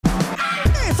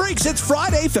Freaks, it's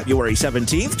Friday, February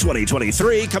 17th,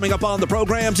 2023. Coming up on the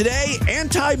program today,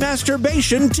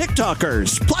 anti-masturbation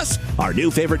TikTokers. Plus, our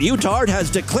new favorite Utard has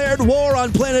declared war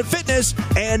on Planet Fitness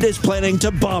and is planning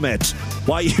to bomb it.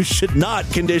 Why you should not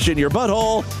condition your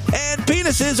butthole, and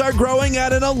penises are growing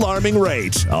at an alarming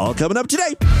rate. All coming up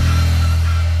today.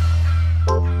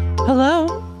 Hello.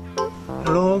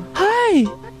 Hello. Hi.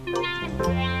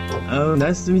 Oh,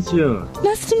 nice to meet you.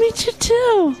 Nice to meet you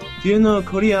too. Do you know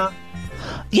Korea?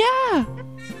 Yeah.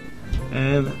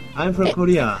 And I'm from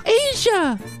Korea.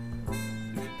 Asia.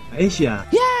 Asia.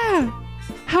 Yeah.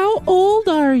 How old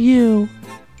are you?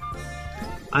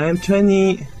 I am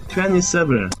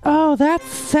 27. Oh, that's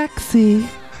sexy.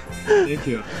 Thank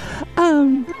you.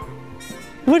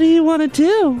 What do you want to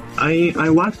do? I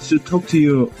want to talk to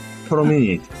you for a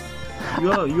minute.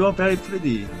 You are very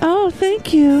pretty. Oh,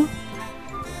 thank you.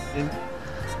 And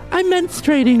I'm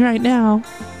menstruating right now.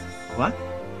 what?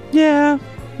 Yeah,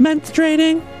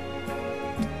 menstruating.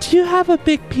 Do you have a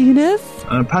big penis?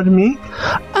 Pardon me?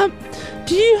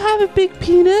 Do you have a big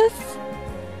penis?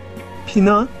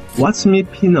 Peanut? What's me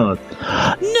peanut?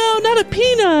 No, not a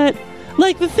peanut.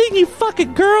 Like the thing you fuck a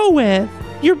girl with.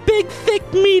 Your big,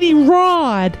 thick, meaty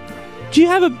rod. Do you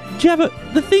have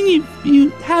the thing you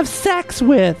have sex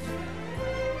with?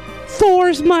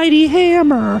 Thor's mighty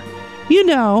hammer. You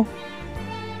know,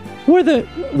 where the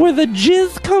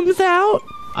jizz comes out.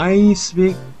 I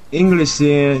speak English.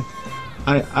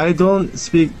 I don't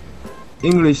speak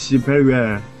English very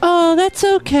well. Oh, that's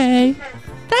okay.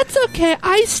 That's okay.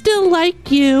 I still like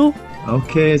you.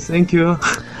 Okay, thank you.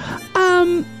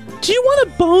 Do you want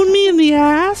to bone me in the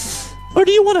ass? Or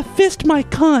do you want to fist my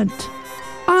cunt?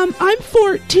 I'm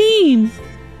 14.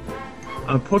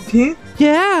 14?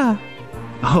 Yeah.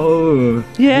 Oh.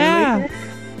 Yeah. Really?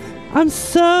 I'm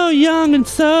so young and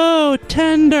so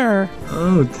tender.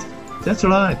 Oh, that's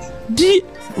right.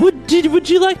 Would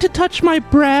you like to touch my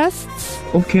breasts?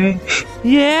 Okay.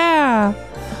 Yeah.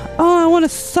 Oh, I want to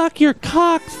suck your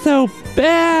cock so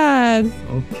bad.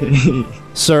 Okay.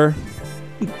 Sir,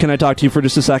 can I talk to you for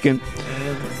just a second?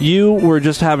 You were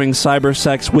just having cyber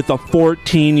sex with a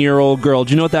 14-year-old girl.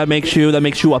 Do you know what that makes you? That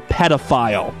makes you a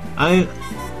pedophile.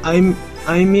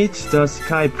 I meet the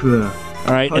Skype.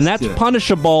 All right, and that's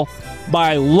punishable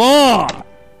by law.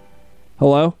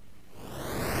 Hello?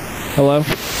 Hello?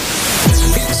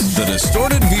 It's the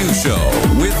Distorted View Show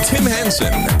with Tim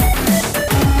Henson.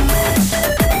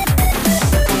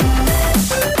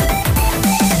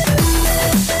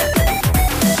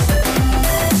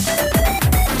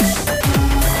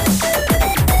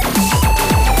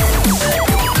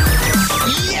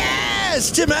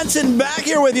 Tim Henson back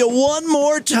here with you one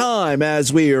more time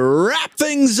as we wrap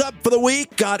things up for the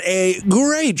week. Got a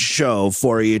great show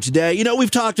for you today. You know,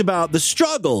 we've talked about the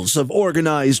struggles of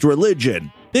organized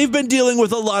religion. They've been dealing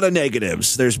with a lot of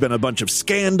negatives. There's been a bunch of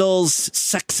scandals,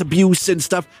 sex abuse and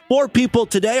stuff. More people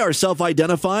today are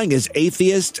self-identifying as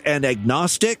atheist and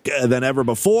agnostic than ever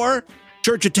before.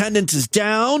 Church attendance is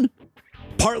down,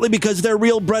 partly because their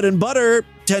real bread and butter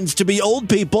tends to be old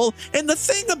people. And the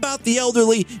thing about the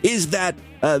elderly is that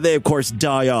they, of course,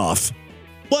 die off.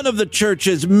 One of the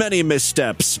church's many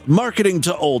missteps, marketing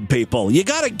to old people. You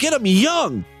got to get them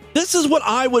young. This is what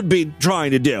I would be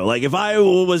trying to do. Like, if I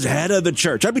was head of the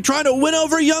church, I'd be trying to win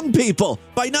over young people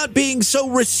by not being so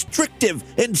restrictive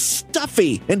and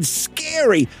stuffy and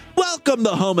scary. Welcome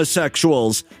the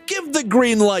homosexuals. Give the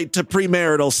green light to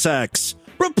premarital sex.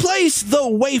 Replace the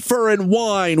wafer and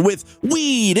wine with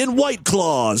weed and White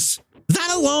Claws.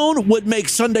 That alone would make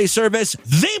Sunday service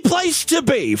the place to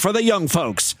be for the young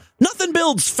folks. Nothing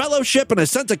builds fellowship and a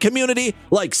sense of community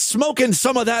like smoking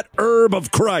some of that herb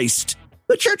of Christ.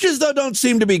 The churches, though, don't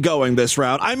seem to be going this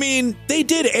route. I mean, they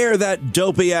did air that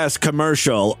dopey-ass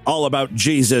commercial all about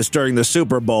Jesus during the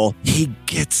Super Bowl. He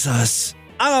gets us.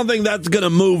 I don't think that's going to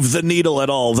move the needle at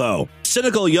all, though.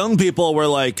 Cynical young people were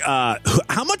like,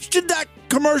 how much did that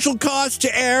commercial cost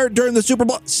to air during the Super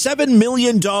Bowl? $7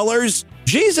 million?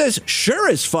 Jesus sure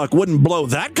as fuck wouldn't blow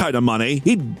that kind of money.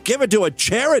 He'd give it to a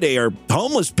charity or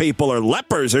homeless people or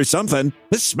lepers or something.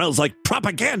 This smells like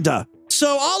propaganda. So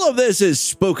all of this is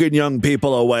spooking young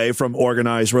people away from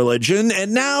organized religion,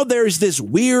 and now there's this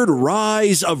weird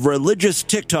rise of religious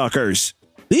TikTokers.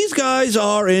 These guys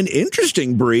are an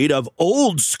interesting breed of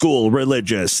old school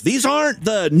religious. These aren't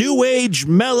the new age,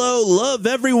 mellow, love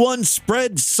everyone,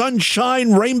 spread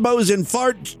sunshine, rainbows, and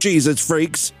fart Jesus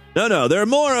freaks. No, they're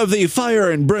more of the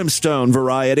fire and brimstone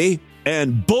variety.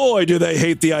 And boy, do they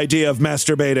hate the idea of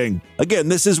masturbating. Again,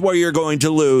 this is where you're going to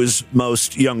lose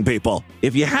most young people.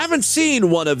 If you haven't seen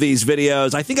one of these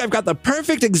videos, I think I've got the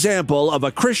perfect example of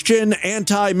a Christian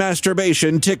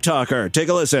anti-masturbation TikToker. Take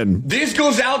a listen. This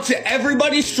goes out to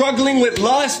everybody struggling with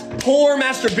lust, porn,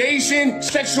 masturbation,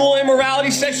 sexual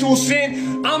immorality, sexual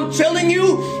sin. I'm telling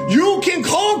you, you can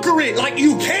conquer it. Like,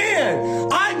 you can.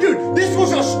 Dude, this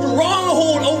was a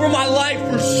stronghold over my life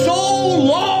for so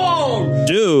long.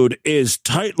 Dude is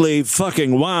tightly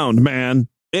fucking wound, man.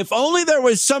 If only there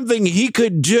was something he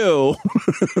could do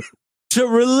to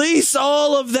release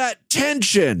all of that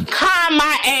tension. Calm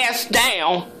my ass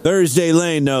down. Thursday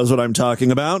Lane knows what I'm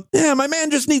talking about. Yeah, my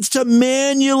man just needs to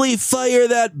manually fire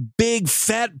that big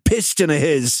fat piston of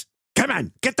his. Come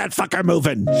on, get that fucker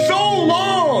moving. So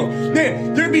long.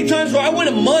 Man, there'd be times where I went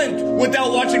a month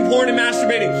without watching porn and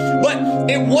masturbating, but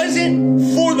it wasn't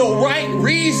for the right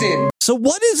reason. So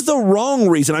what is the wrong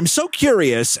reason? I'm so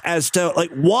curious as to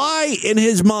why in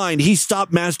his mind he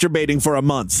stopped masturbating for a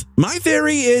month. My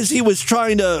theory is he was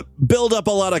trying to build up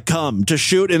a lot of cum to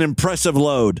shoot an impressive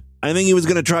load. I think he was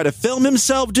going to try to film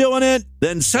himself doing it,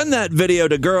 then send that video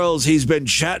to girls he's been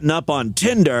chatting up on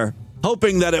Tinder,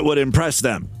 hoping that it would impress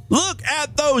them. Look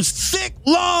at those thick,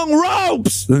 long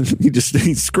ropes!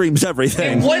 he screams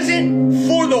everything. It wasn't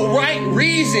for the right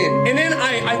reason. And then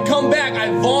I come back, I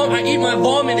eat my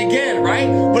vomit again, right?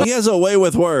 But he has a way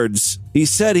with words. He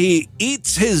said he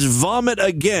eats his vomit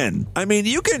again. I mean,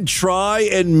 you can try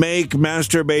and make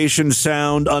masturbation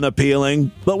sound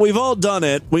unappealing, but we've all done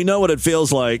it. We know what it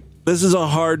feels like. This is a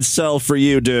hard sell for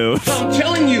you, dude. I'm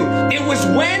telling you, it was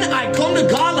when I come to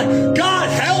God, like, God,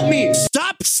 help me.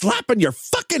 Stop slapping your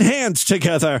fucking hands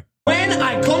together. When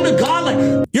I come to God,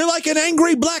 like, you're like an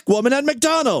angry black woman at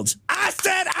McDonald's. I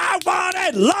said I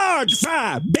wanted large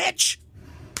fry, bitch.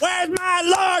 Where's my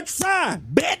large fry,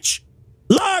 bitch?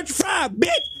 Large fry, bitch.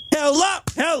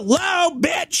 Hello,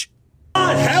 bitch.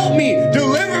 God, help me,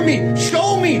 deliver me,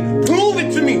 show me, prove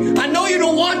it to me. I know you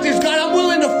don't want this, God. I'm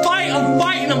willing to fight.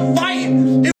 I'm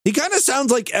fighting. He kind of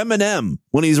sounds like Eminem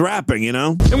when he's rapping, you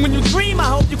know? And when you dream, I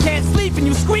hope you can't sleep and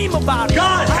you scream about it.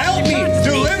 God, help me,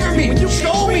 deliver me,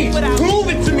 show me, prove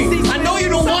it to me. I know you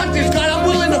don't want this, God. I'm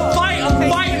willing to fight.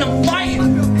 I'm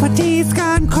fighting. My teeth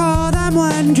gone cold, I'm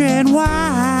wondering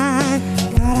why.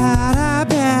 Got out of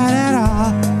bed at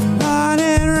all.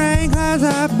 Morning rain clouds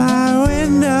up my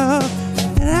window.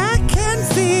 And I can't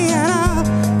see at all.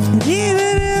 And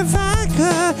even if I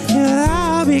could, it would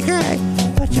all be great.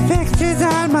 But your picture's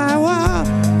on my wall.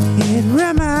 It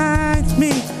reminds me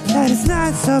that it's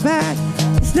not so bad.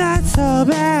 It's not so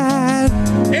bad.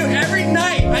 Every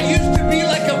night, I used to be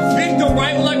like a victim,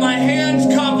 right? Like my hands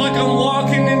cupped, like I'm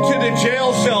walking into the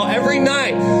jail cell every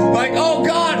night. Like, oh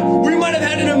God, we might have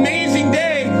had an amazing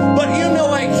day, but you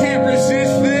know I can't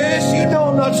resist this. You know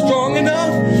I'm not strong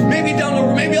enough. Maybe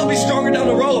I'll be stronger down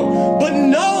the road. But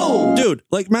no! Dude,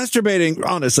 like masturbating,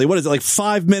 honestly, what is it, like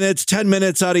 5 minutes, 10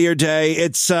 minutes out of your day?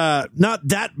 It's not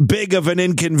that big of an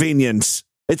inconvenience.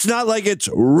 It's not like it's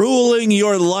ruling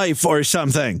your life or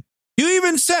something. You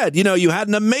even said, you had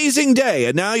an amazing day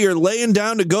and now you're laying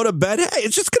down to go to bed. Hey,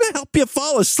 it's just going to help you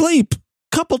fall asleep.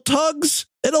 Couple tugs,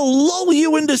 it'll lull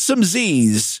you into some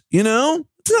Z's,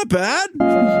 It's not bad.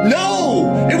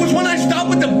 No, it was when I stopped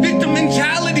with the victim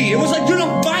mentality. It was like, dude,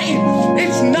 I'm fighting.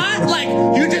 It's not like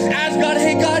you just ask God,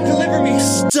 hey, God, deliver me.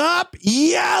 Stop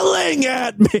yelling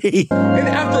at me. And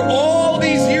after all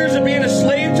these years of being a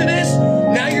slave to this,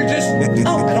 now you're just,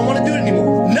 oh, I don't want to do it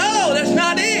anymore. No, that's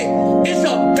not it. It's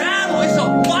a battle. It's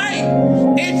a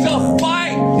fight. It's a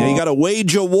fight. Yeah, you got to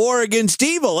wage a war against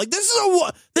evil. Like this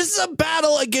is a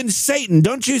battle against Satan.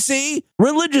 Don't you see?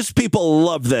 Religious people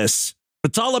love this.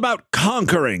 It's all about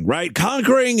conquering, right?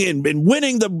 Conquering and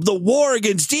winning the war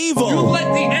against evil. You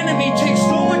let the enemy take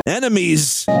so much.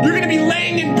 Enemies. You're going to be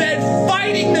laying in bed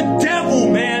fighting the devil,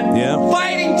 man. Yeah.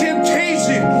 Fighting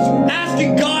temptation.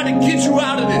 Asking God to get you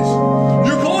out of this.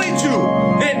 You're going to.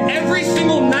 And every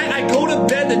single night I go to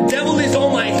bed, the devil is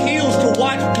on my heels to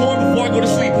watch porn before I go to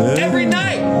sleep. Every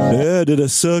night. Yeah, did a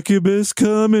succubus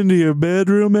come into your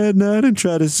bedroom at night and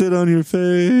try to sit on your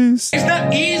face? It's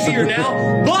not easier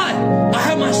now, but I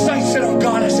have my sights set on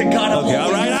God. I said, God, I'm okay,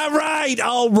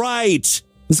 all right.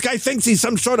 This guy thinks he's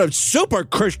some sort of super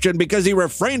Christian because he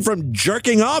refrained from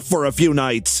jerking off for a few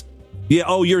nights. Yeah,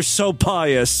 oh, you're so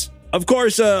pious. Of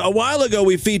course, a while ago,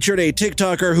 we featured a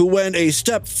TikToker who went a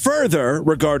step further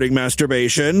regarding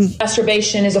masturbation.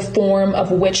 Masturbation is a form of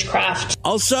witchcraft.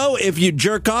 Also, if you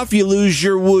jerk off, you lose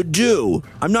your wudu.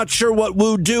 I'm not sure what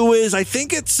wudu is. I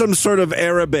think it's some sort of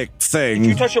Arabic thing.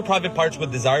 If you touch your private parts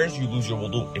with desires, you lose your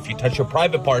wudu. If you touch your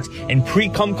private parts and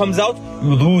pre-cum comes out,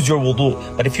 you lose your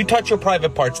wudu. But if you touch your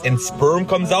private parts and sperm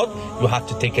comes out, you have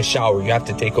to take a shower. You have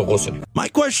to take a ghusl. My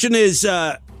question is, do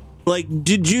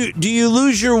you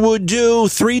lose your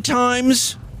wudu 3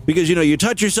 times? Because, you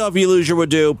touch yourself, you lose your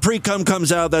wudu. Pre-cum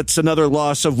comes out, that's another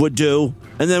loss of wudu.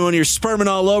 And then when you're sperming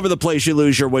all over the place, you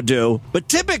lose your wudu. But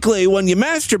typically, when you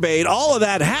masturbate, all of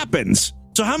that happens.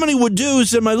 So how many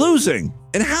wudus am I losing?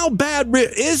 And how bad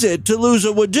is it to lose a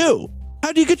wudu?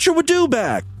 How do you get your wudu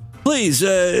back? Please,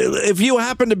 if you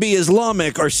happen to be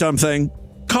Islamic or something,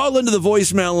 call into the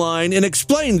voicemail line and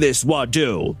explain this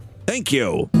wudu. Thank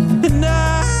you. And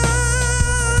I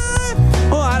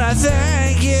wanna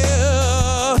thank you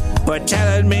for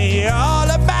telling me all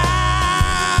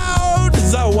about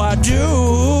the wudu.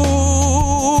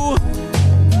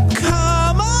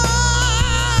 Come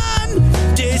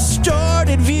on,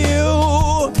 Distorted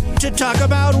View, to talk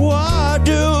about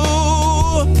wudu.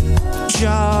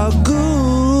 Jagu.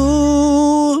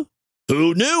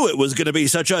 Who knew it was going to be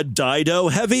such a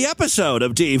Dido-heavy episode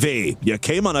of DV? You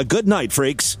came on a good night,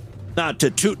 freaks. Not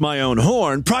to toot my own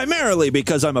horn, primarily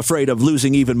because I'm afraid of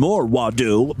losing even more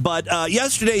wadu, but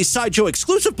yesterday's Sideshow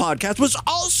exclusive podcast was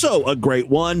also a great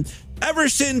one. Ever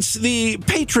since the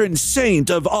patron saint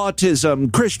of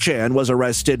autism, Chris Chan, was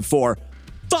arrested for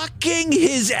fucking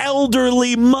his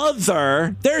elderly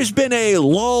mother, there's been a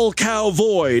lol cow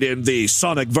void in the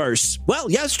Sonic verse. Well,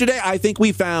 yesterday I think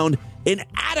we found an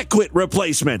adequate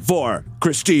replacement for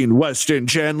Christine Weston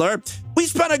Chandler. We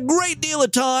spent a great deal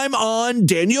of time on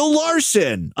Daniel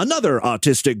Larson, another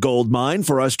autistic gold mine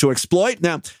for us to exploit.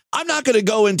 Now, I'm not going to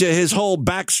go into his whole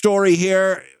backstory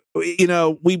here.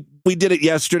 We did it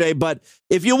yesterday, but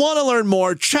if you want to learn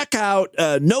more, check out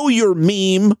Know Your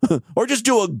Meme, or just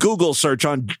do a Google search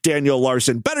on Daniel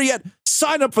Larson. Better yet,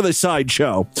 sign up for the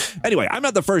Sideshow. Anyway, I'm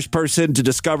not the first person to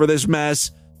discover this mess.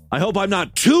 I hope I'm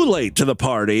not too late to the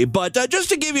party, but just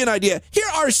to give you an idea, here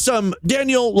are some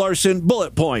Daniel Larson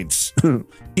bullet points.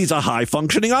 He's a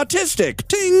high-functioning autistic.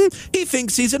 Ting! He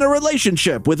thinks he's in a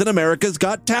relationship with an America's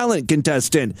Got Talent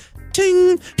contestant.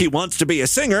 Ting! He wants to be a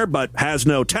singer, but has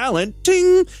no talent.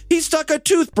 Ting! He stuck a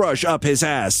toothbrush up his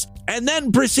ass, and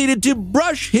then proceeded to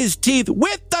brush his teeth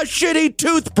with the shitty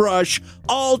toothbrush,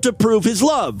 all to prove his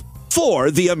love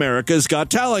for the America's Got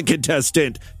Talent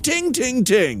contestant. Ting, ting,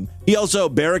 ting. He also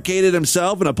barricaded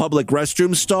himself in a public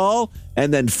restroom stall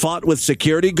and then fought with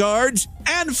security guards.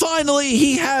 And finally,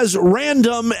 he has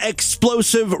random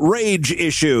explosive rage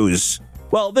issues.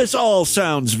 Well, this all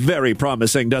sounds very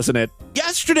promising, doesn't it?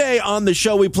 Yesterday on the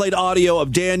show, we played audio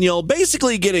of Daniel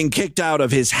basically getting kicked out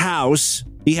of his house.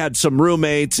 He had some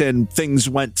roommates and things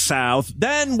went south.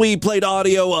 Then we played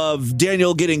audio of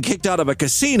Daniel getting kicked out of a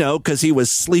casino because he was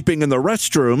sleeping in the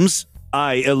restrooms.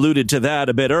 I alluded to that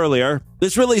a bit earlier.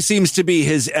 This really seems to be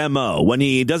his MO. When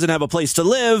he doesn't have a place to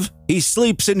live, he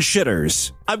sleeps in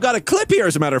shitters. I've got a clip here,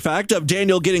 as a matter of fact, of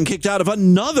Daniel getting kicked out of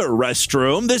another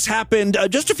restroom. This happened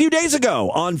just a few days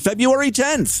ago on February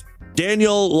 10th.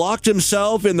 Daniel locked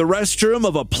himself in the restroom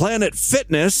of a Planet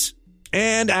Fitness,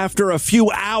 and after a few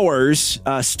hours,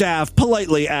 staff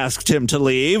politely asked him to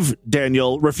leave.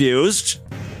 Daniel refused.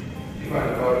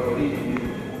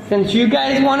 Since you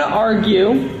guys want to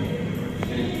argue,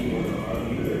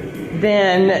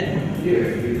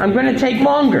 then I'm going to take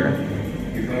longer.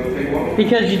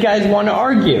 Because you guys want to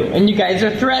argue, and you guys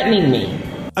are threatening me.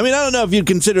 I mean, I don't know if you'd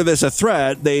consider this a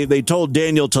threat. They told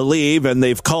Daniel to leave, and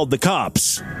they've called the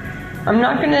cops. I'm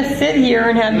not going to sit here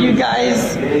and have you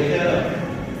guys...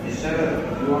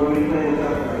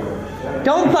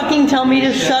 Don't fucking tell me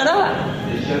to shut up.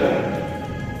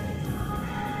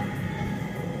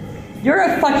 You're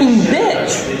a fucking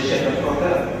bitch.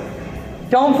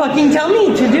 Don't fucking tell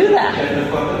me to do that.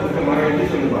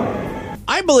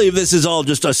 I believe this is all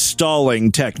just a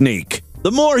stalling technique.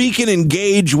 The more he can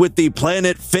engage with the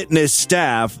Planet Fitness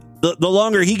staff, the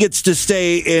longer he gets to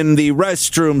stay in the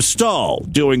restroom stall,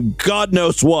 doing God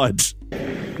knows what.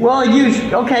 Well, you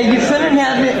shouldn't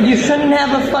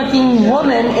have a fucking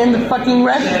woman in the fucking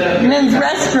men's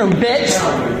restroom, bitch.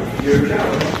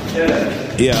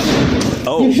 Yeah.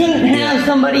 Oh, you shouldn't have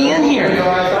somebody in here.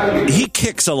 He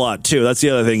kicks a lot too. That's the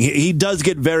other thing. He does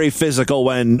get very physical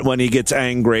when he gets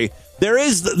angry.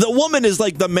 The woman is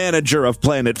like the manager of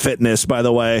Planet Fitness, by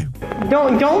the way.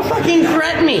 Don't fucking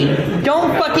threaten me.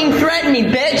 Don't fucking threaten me,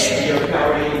 bitch.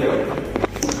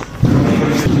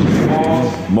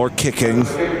 More kicking.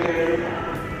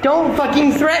 Don't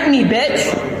fucking threaten me,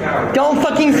 bitch. Don't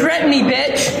fucking threaten me,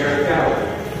 bitch.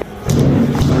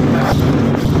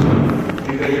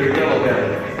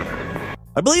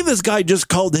 I believe this guy just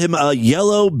called him a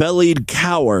yellow-bellied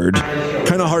coward.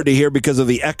 Kind of hard to hear because of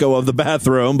the echo of the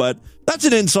bathroom, but that's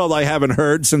an insult I haven't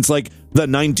heard since, like, the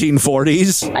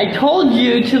 1940s. I told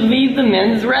you to leave the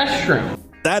men's restroom.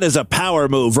 That is a power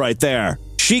move right there.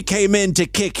 She came in to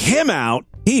kick him out.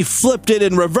 He flipped it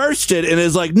and reversed it and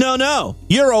is like, no,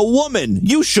 you're a woman.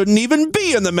 You shouldn't even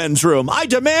be in the men's room. I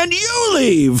demand you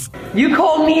leave. You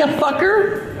called me a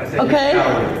fucker,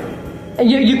 okay?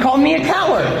 You called me a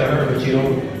coward.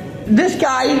 This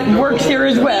guy works here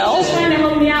as well. He's just trying to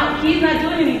help me out. He's not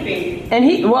doing anything. And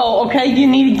you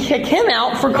need to kick him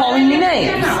out for calling me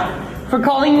names. For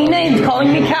calling me names,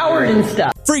 calling me coward and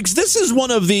stuff. Freaks, this is one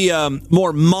of the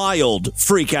more mild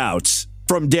freakouts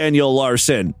from Daniel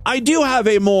Larson. I do have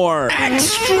a more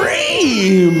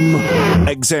extreme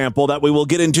example that we will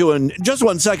get into in just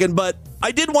 1 second, but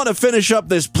I did want to finish up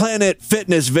this Planet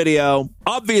Fitness video.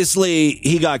 Obviously,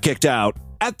 he got kicked out.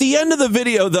 At the end of the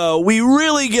video, though, we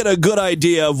really get a good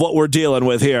idea of what we're dealing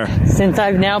with here. Since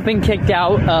I've now been kicked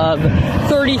out of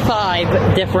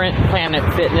 35 different Planet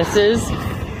Fitnesses,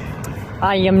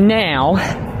 I am now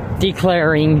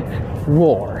declaring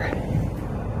war.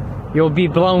 You'll be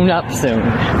blown up soon.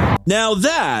 Now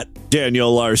that,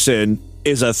 Daniel Larson,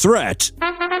 is a threat.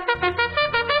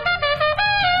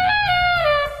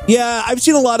 Yeah, I've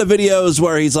seen a lot of videos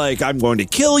where he's like, I'm going to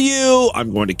kill you,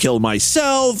 I'm going to kill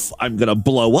myself, I'm going to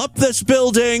blow up this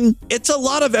building. It's a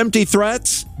lot of empty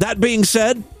threats. That being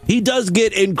said, he does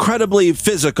get incredibly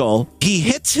physical. He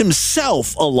hits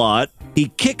himself a lot. He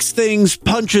kicks things,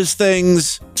 punches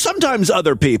things, sometimes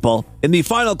other people. In the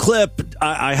final clip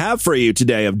I have for you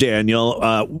today of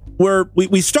Daniel, where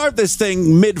we start this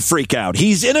thing mid-freak out.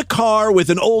 He's in a car with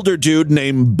an older dude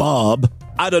named Bob.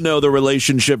 I don't know the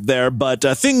relationship there, but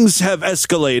things have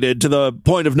escalated to the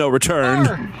point of no return.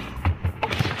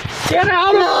 Get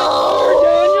out of my car,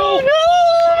 Daniel! No!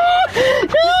 Get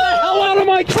the hell out of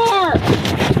my car!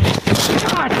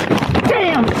 God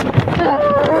damn!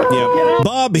 Yeah.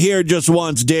 Bob here just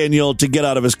wants Daniel to get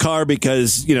out of his car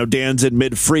because, Dan's in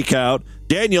mid-freak out.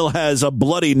 Daniel has a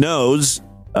bloody nose.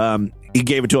 He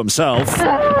gave it to himself. Get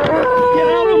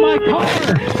out of my car!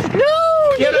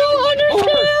 No! You don't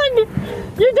understand!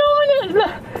 You're doing it!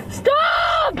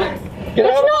 Stop! It's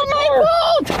not my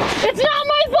fault! It's not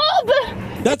my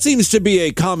fault! That seems to be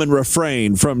a common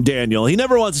refrain from Daniel. He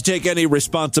never wants to take any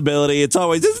responsibility. It's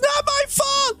always, it's not my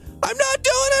fault! I'm not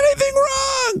doing anything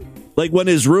wrong! Like when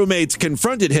his roommates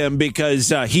confronted him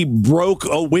because he broke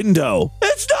a window.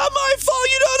 It's not my fault,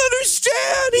 you don't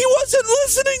understand! He wasn't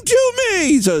listening to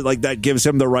me! So, like, that gives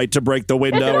him the right to break the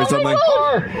window or something.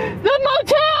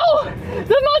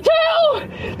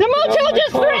 The motel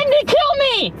just threatened to kill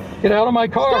me! Get out of my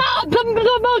car! Stop! The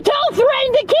motel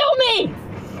threatened to kill me!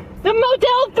 The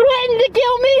motel threatened to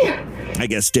kill me! I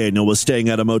guess Daniel was staying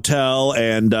at a motel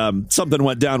and something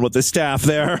went down with the staff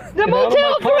there. The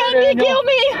motel threatened to kill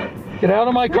me! Get out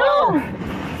of my car!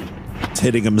 He's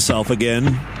hitting himself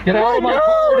again. Get out of my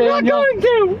car, Daniel! I'm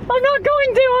not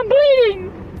going to! I'm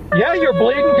bleeding! Yeah, you're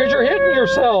bleeding because you're hitting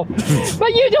yourself.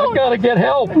 But you don't... I've got to get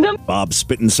help. Bob's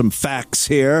spitting some facts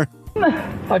here.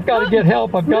 I've got to get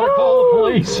help. I've got to call the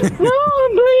police. No,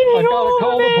 I'm bleeding. I've got to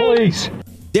call the police.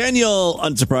 Daniel,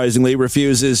 unsurprisingly,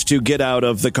 refuses to get out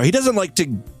of the car. He doesn't like to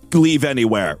leave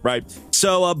anywhere, right?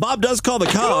 So Bob does call the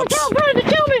cops. The motel threatened to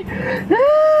kill me!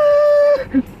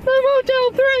 The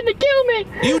motel threatened to kill me!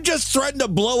 You just threatened to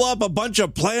blow up a bunch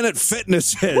of Planet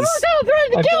Fitnesses. The motel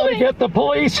threatened to kill me! I've got to get the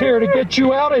police here to get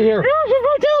you out of here. The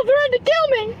motel threatened to kill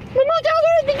me! The motel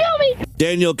threatened to kill me!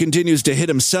 Daniel continues to hit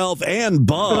himself and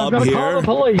Bob I'm here. Call the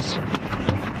police.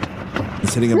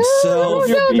 He's hitting himself. The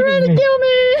motel threatened to kill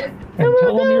me! And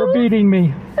tell them you're beating me.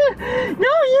 No,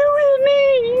 you hit me!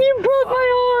 You broke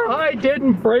my arm! I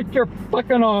didn't break your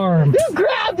fucking arm. You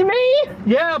grabbed me!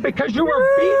 Yeah, because you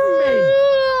were beating me.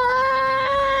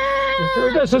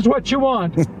 Sure, this is what you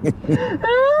want. I'm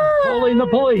calling the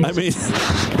police. I mean...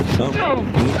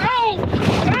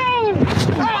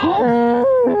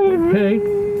 Okay.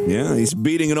 Yeah, he's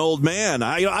beating an old man.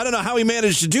 I don't know how he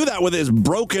managed to do that with his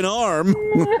broken arm.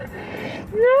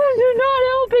 No, you're not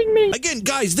helping me. Again,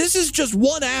 guys, this is just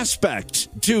one aspect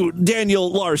to Daniel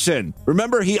Larson.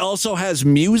 Remember, he also has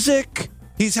music.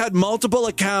 He's had multiple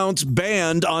accounts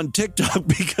banned on TikTok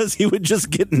because he would just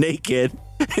get naked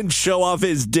and show off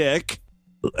his dick.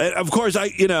 And of course,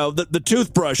 the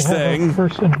toothbrush thing.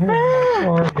 Person here in my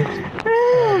car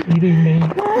is beating me.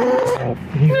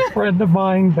 He's a friend of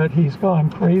mine, but he's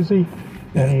gone crazy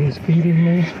and he's beating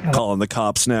me. Calling the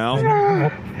cops now.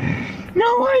 No,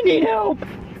 I need help.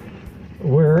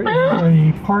 We're in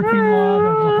the parking lot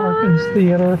of the Harkins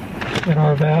Theater in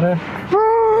Arvada.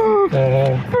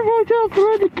 The motel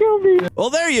tried to kill me. Well,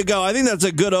 there you go. I think that's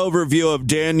a good overview of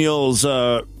Daniel's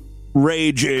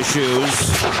rage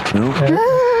issues.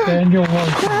 Daniel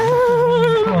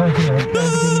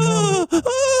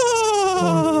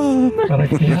but I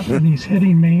can't, and he's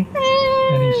hitting me,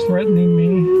 and he's threatening me.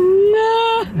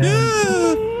 And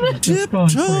he's just gone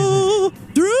crazy.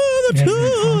 Through the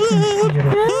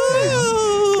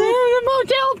The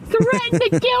motel threatened to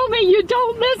kill me. You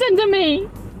don't listen to me.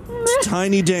 It's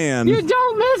Tiny Dan. You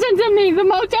don't listen to me. The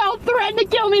motel threatened to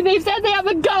kill me. They said they have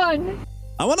a gun.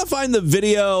 I want to find the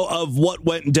video of what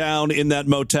went down in that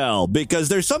motel, because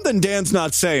there's something Dan's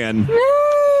not saying.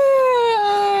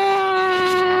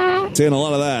 Saying a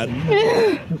lot of that.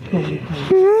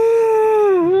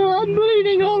 I'm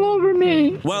bleeding all over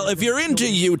me. Well, if you're into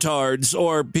Utards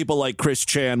or people like Chris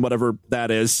Chan, whatever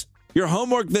that is, your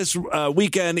homework this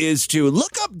weekend is to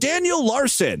look up Daniel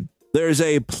Larson. There's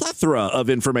a plethora of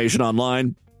information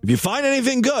online. If you find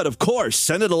anything good, of course,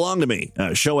 send it along to me.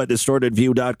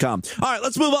 Show@distortedview.com. All right,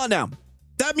 let's move on now.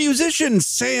 That musician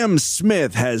Sam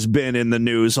Smith has been in the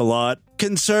news a lot.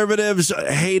 Conservatives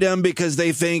hate him because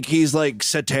they think he's like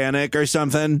satanic or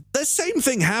something. The same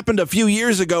thing happened a few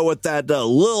years ago with that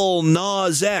Lil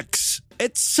Nas X.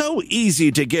 It's so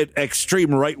easy to get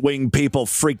extreme right-wing people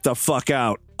freaked the fuck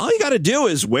out. All you gotta do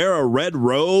is wear a red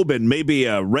robe and maybe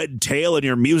a red tail in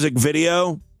your music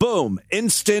video. Boom,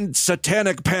 instant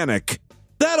satanic panic.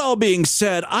 That all being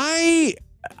said, I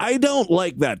don't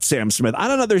like that Sam Smith. I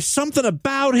don't know. There's something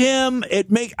about him.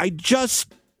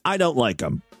 I don't like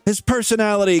him. His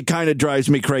personality kind of drives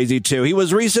me crazy too. He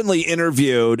was recently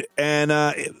interviewed, and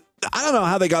I don't know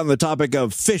how they got on the topic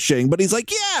of fishing, but he's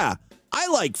like, yeah, I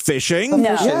like fishing.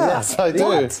 No. Yes, I do.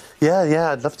 What?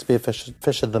 Yeah, I'd love to be a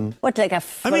fisher them. What, like a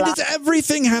I mean, does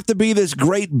everything have to be this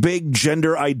great big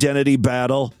gender identity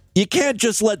battle? You can't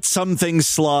just let some things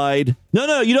slide.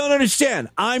 No, you don't understand.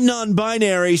 I'm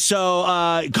non-binary, so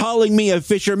calling me a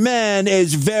fisherman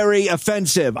is very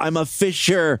offensive. I'm a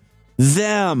fisher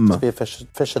them. To be a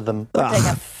fisher them. What,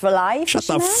 like a fly Shut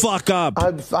the fuck up.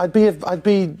 I'd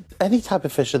be any type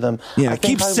of fisher them. Yeah,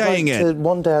 keep saying it.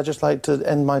 One day I'd just like to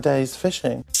end my days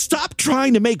fishing. Stop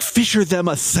trying to make fisher them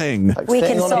a thing. Like we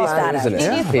can solve that. Isn't it?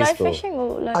 Do you fly fishing?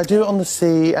 Or like I do it on the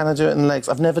sea and I do it in the lakes.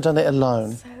 I've never done it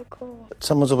alone. So cool.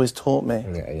 Someone's always taught me.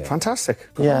 Yeah. Fantastic.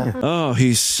 Yeah. Oh,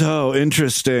 he's so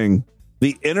interesting.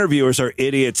 The interviewers are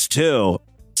idiots too.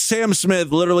 Sam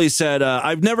Smith literally said,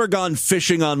 I've never gone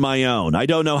fishing on my own. I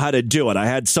don't know how to do it. I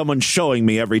had someone showing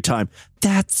me every time.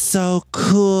 That's so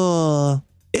cool.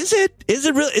 Is it? Is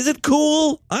it really? Is it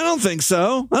cool? I don't think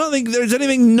so. I don't think there's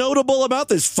anything notable about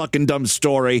this fucking dumb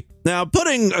story. Now,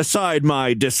 putting aside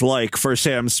my dislike for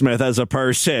Sam Smith as a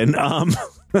person,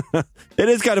 it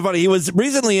is kind of funny. He was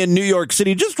recently in New York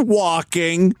City just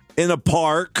walking in a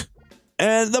park.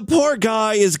 And the poor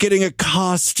guy is getting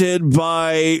accosted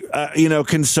by,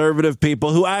 conservative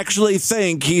people who actually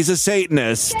think he's a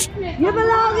Satanist. You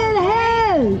belong in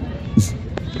hell!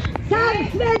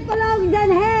 Sam Smith belongs in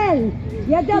hell!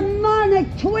 You demonic,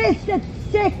 twisted,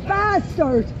 sick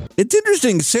bastard! It's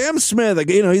interesting. Sam Smith,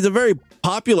 he's a very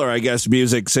popular, I guess,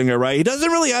 music singer, right? He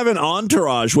doesn't really have an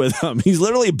entourage with him. He's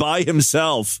literally by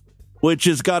himself, which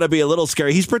has got to be a little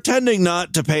scary. He's pretending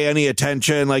not to pay any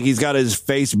attention, like he's got his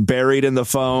face buried in the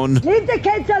phone. Leave the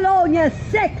kids alone, you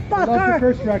sick fucker! That's the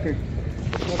first record.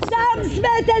 Sam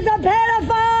Smith is a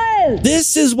pedophile!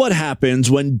 This is what happens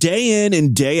when day in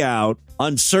and day out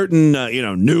on certain,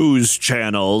 news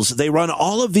channels, they run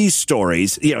all of these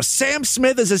stories. Sam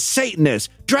Smith is a Satanist,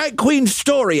 drag queen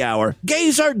story hour,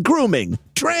 gays are grooming,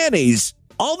 trannies.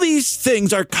 All these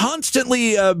things are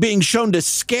constantly being shown to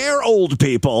scare old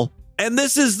people. And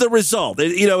this is the result.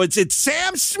 It's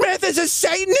Sam Smith is a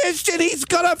Satanist and he's a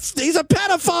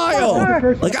pedophile.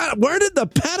 Where did the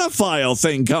pedophile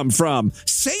thing come from?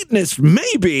 Satanist,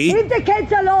 maybe. Leave the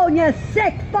kids alone, you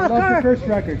sick fucker. That's the first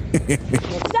record.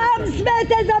 Sam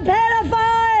Smith is a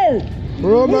pedophile.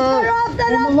 Rumor. He's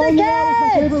corrupted of the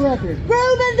kids.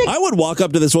 Grooming the I would walk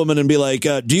up to this woman and be like,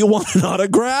 do you want an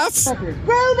autograph?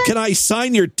 Grooming Can I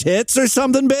sign your tits or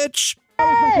something, bitch?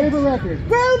 Grooming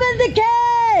the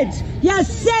kids! You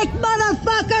sick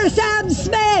motherfucker, Sam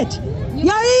Smith!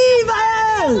 You're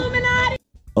evil!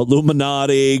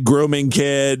 Illuminati, grooming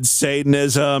kids,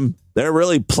 Satanism. They're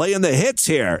really playing the hits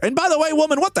here. And by the way,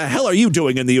 woman, what the hell are you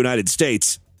doing in the United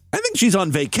States? I think she's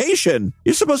on vacation.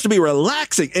 You're supposed to be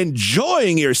relaxing,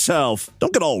 enjoying yourself.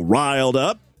 Don't get all riled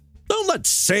up. Don't let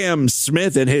Sam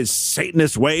Smith and his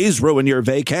Satanist ways ruin your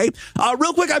vacay.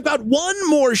 Real quick, I've got one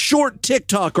more short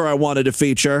TikToker I wanted to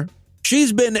feature.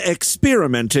 She's been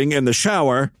experimenting in the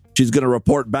shower. She's going to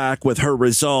report back with her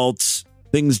results.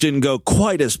 Things didn't go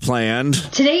quite as planned.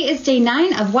 Today is day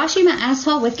 9 of washing my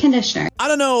asshole with conditioner. I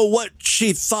don't know what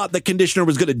she thought the conditioner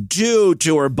was going to do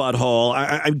to her butthole.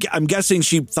 I'm guessing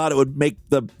she thought it would make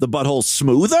the butthole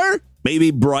smoother,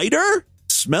 maybe brighter,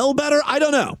 smell better. I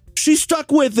don't know. She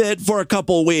stuck with it for a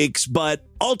couple weeks, but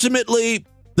ultimately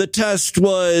the test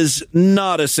was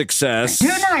not a success. Do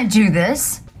not do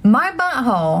this. My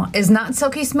butthole is not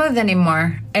silky smooth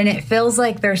anymore, and it feels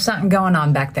like there's something going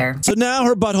on back there. So now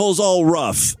her butthole's all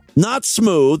rough. Not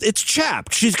smooth. It's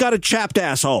chapped. She's got a chapped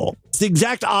asshole. It's the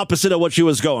exact opposite of what she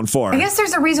was going for. I guess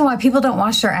there's a reason why people don't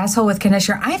wash their asshole with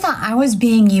conditioner. I thought I was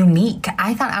being unique.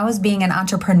 I thought I was being an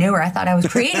entrepreneur. I thought I was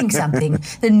creating something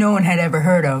that no one had ever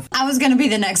heard of. I was going to be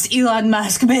the next Elon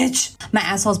Musk, bitch. My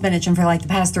asshole's been itching for like the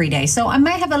past 3 days, so I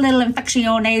might have a little infection.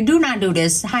 Do not do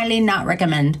this. Highly not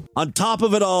recommend. On top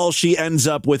of it all, she ends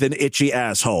up with an itchy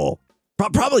asshole.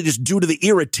 Probably just due to the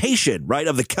irritation, right,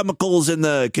 of the chemicals in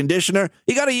the conditioner.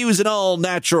 You got to use an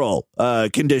all-natural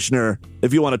conditioner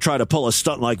if you want to try to pull a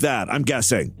stunt like that, I'm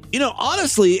guessing. You know,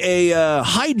 honestly, a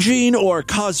hygiene or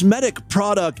cosmetic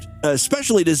product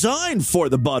specially designed for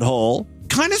the butthole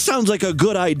kind of sounds like a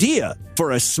good idea for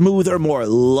a smoother, more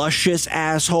luscious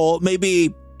asshole.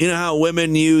 Maybe, you know how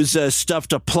women use stuff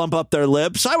to plump up their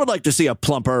lips? I would like to see a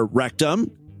plumper rectum,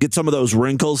 get some of those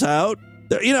wrinkles out.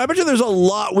 You know, I bet you there's a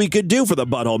lot we could do for the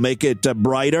butthole. Make it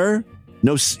brighter.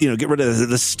 No, get rid of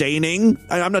the staining.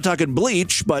 I'm not talking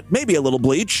bleach, but maybe a little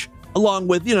bleach, along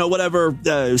with, whatever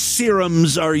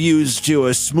serums are used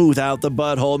to smooth out the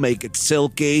butthole, make it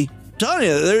silky. I'm telling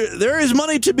you, there is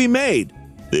money to be made.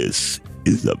 This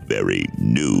is a very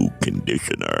new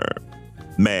conditioner.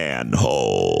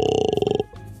 Manhole.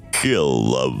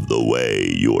 She'll love the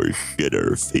way your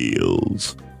shitter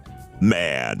feels.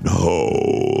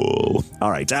 Manhole.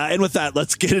 All right, and with that,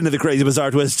 let's get into the crazy,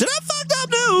 bizarre twist and fucked up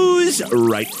news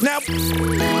right now.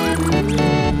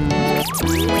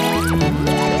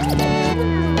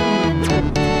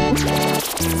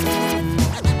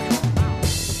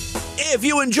 If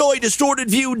you enjoy Distorted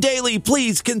View Daily,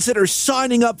 please consider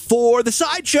signing up for the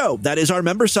Sideshow. That is our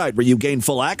member site where you gain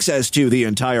full access to the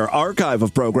entire archive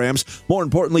of programs. More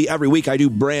importantly, every week I do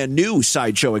brand new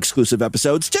Sideshow exclusive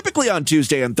episodes, typically on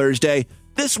Tuesday and Thursday.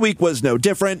 This week was no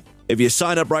different. If you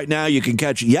sign up right now, you can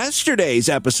catch yesterday's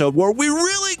episode where we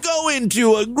really go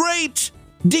into a great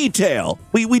detail.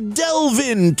 We delve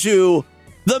into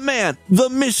the man, the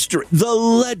mystery, the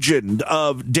legend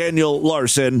of Daniel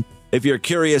Larson. If you're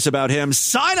curious about him,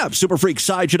 sign up.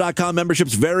 Superfreaksideshow.com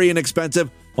membership's very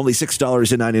inexpensive. Only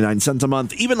 $6.99 a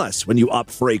month, even less when you opt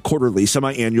for a quarterly,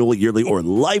 semi-annual, yearly, or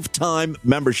lifetime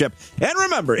membership. And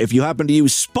remember, if you happen to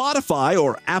use Spotify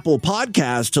or Apple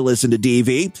Podcasts to listen to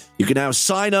DV, you can now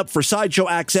sign up for Sideshow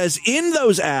access in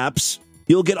those apps.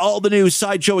 You'll get all the new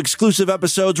Sideshow exclusive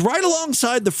episodes right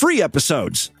alongside the free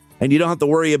episodes. And you don't have to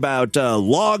worry about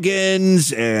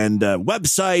logins and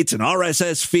websites and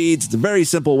RSS feeds. It's a very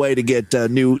simple way to get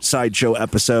new Sideshow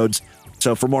episodes.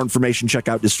 So for more information, check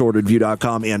out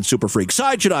DistortedView.com and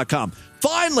SuperFreakSideshow.com.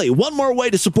 Finally, one more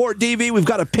way to support DV. We've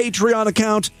got a Patreon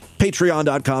account,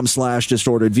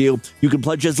 patreon.com/DistortedView. You can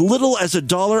pledge as little as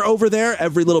 $1 over there.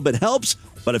 Every little bit helps.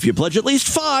 But if you pledge at least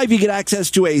 $5, you get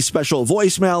access to a special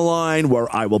voicemail line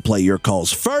where I will play your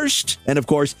calls first. And of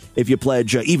course, if you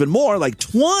pledge even more, like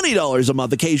 $20 a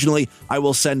month occasionally, I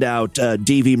will send out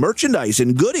DV merchandise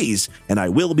and goodies. And I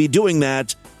will be doing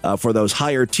that for those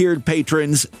higher tiered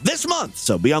patrons this month.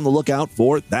 So be on the lookout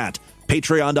for that.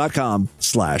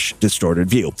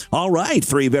 Patreon.com/DistortedView. All right,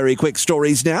 3 very quick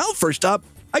stories now. First up,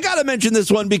 I got to mention this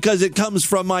one because it comes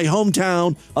from my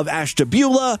hometown of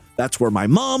Ashtabula. That's where my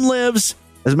mom lives.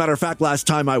 As a matter of fact, last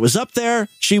time I was up there,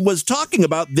 she was talking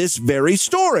about this very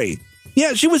story.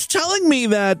 Yeah, she was telling me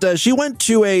that she went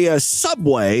to a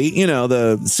Subway,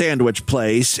 the sandwich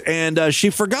place, and she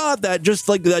forgot that just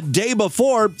like the day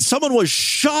before, someone was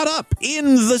shot up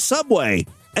in the Subway.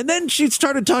 And then she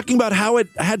started talking about how it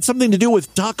had something to do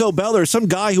with Taco Bell or some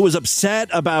guy who was upset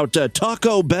about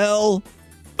Taco Bell.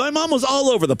 My mom was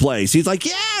all over the place. He's like,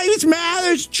 yeah, he was mad.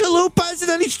 There's chalupas. And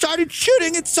then he started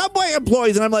shooting at Subway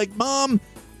employees. And I'm like, Mom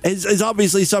is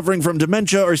obviously suffering from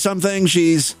dementia or something.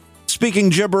 She's speaking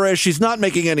gibberish. She's not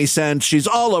making any sense. She's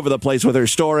all over the place with her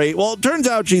story. Well, it turns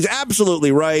out she's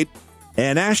absolutely right.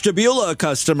 An Ashtabula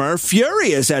customer,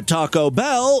 furious at Taco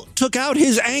Bell, took out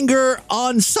his anger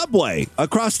on Subway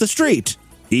across the street.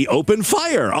 He opened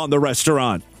fire on the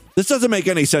restaurant. This doesn't make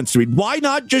any sense to me. Why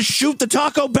not just shoot the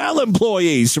Taco Bell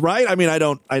employees, right? I mean,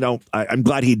 I'm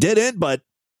glad he didn't, but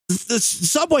the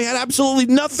Subway had absolutely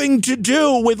nothing to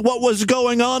do with what was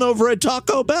going on over at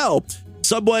Taco Bell.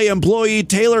 Subway employee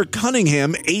Taylor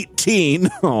Cunningham, 18,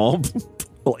 little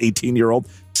 18-year-old,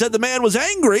 said the man was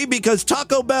angry because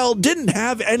Taco Bell didn't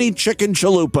have any chicken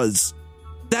chalupas.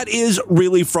 That is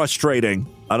really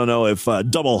frustrating. I don't know if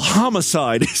double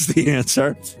homicide is the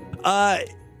answer.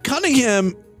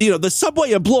 Cunningham, the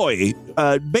Subway employee,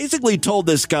 basically told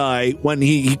this guy when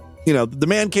the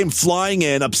man came flying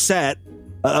in upset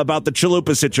about the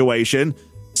chalupa situation.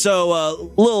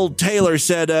 So little Taylor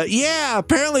said, yeah,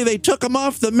 apparently they took him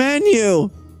off the menu,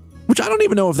 which I don't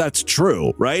even know if that's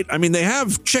true, right? I mean, they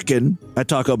have chicken at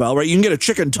Taco Bell, right? You can get a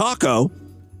chicken taco.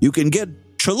 You can get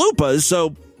chalupas,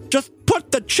 so just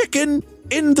put the chicken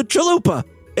in the chalupa.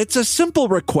 It's a simple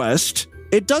request.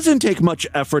 It doesn't take much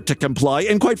effort to comply,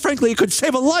 and quite frankly, it could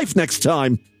save a life next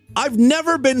time. I've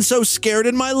never been so scared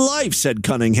in my life, said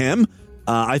Cunningham.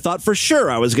 I thought for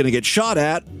sure I was going to get shot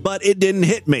at, but it didn't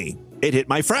hit me. It hit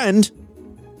my friend.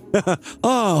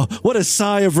 Oh, what a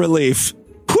sigh of relief.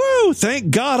 Whew, thank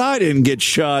God I didn't get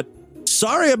shot.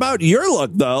 Sorry about your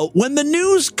luck, though. When the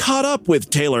news caught up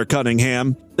with Taylor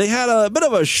Cunningham, they had a bit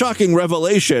of a shocking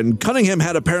revelation. Cunningham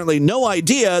had apparently no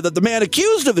idea that the man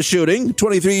accused of the shooting,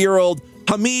 23-year-old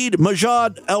Hamid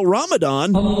Majad El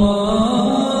Ramadan,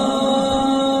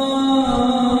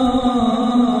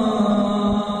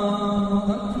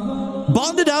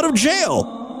 bonded out of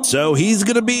jail. So he's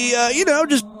going to be,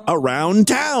 just around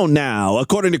town now.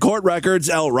 According to court records,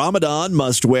 El Ramadan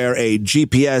must wear a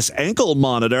GPS ankle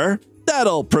monitor.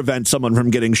 That'll prevent someone from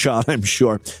getting shot, I'm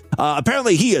sure.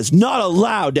 Apparently, he is not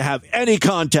allowed to have any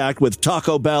contact with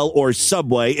Taco Bell or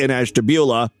Subway in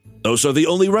Ashtabula. Those are the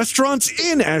only restaurants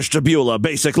in Ashtabula,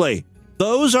 basically.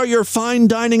 Those are your fine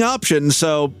dining options,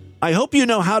 so I hope you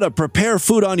know how to prepare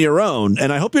food on your own,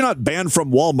 and I hope you're not banned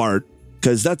from Walmart,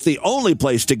 because that's the only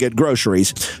place to get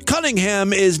groceries.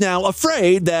 Cunningham is now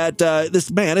afraid that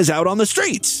this man is out on the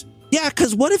streets. Yeah,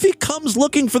 because what if he comes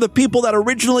looking for the people that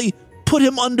originally put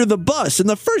him under the bus in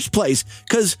the first place?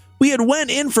 Because we had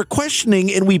went in for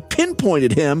questioning and we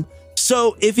pinpointed him.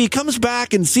 So if he comes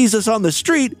back and sees us on the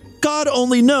street, God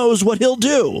only knows what he'll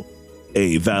do.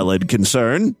 A valid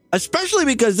concern, especially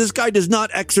because this guy does not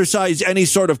exercise any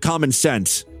sort of common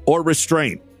sense or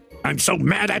restraint. I'm so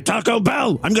mad at Taco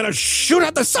Bell, I'm going to shoot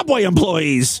at the Subway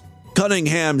employees.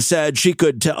 Cunningham said she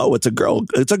could tell. Oh, it's a girl,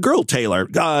 Taylor.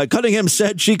 Cunningham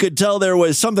said she could tell there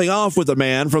was something off with the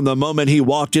man from the moment he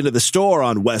walked into the store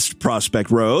on West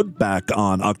Prospect Road back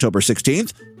on October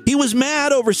 16th. He was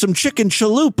mad over some chicken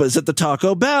chalupas at the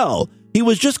Taco Bell. He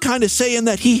was just kind of saying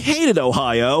that he hated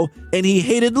Ohio and he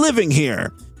hated living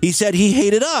here. He said he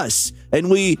hated us and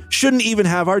we shouldn't even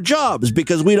have our jobs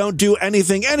because we don't do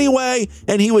anything anyway,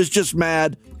 and he was just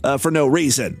mad for no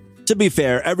reason. To be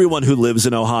fair, everyone who lives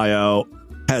in Ohio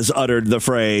has uttered the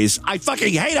phrase, I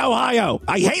fucking hate Ohio,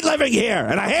 I hate living here,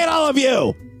 and I hate all of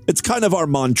you. It's kind of our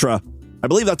mantra. I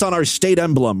believe that's on our state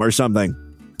emblem or something.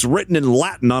 It's written in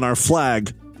Latin on our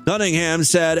flag. Cunningham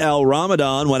said El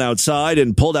Ramadan went outside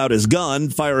and pulled out his gun,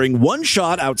 firing one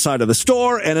shot outside of the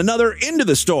store and another into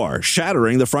the store,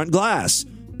 shattering the front glass.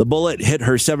 The bullet hit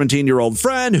her 17-year-old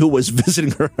friend, who was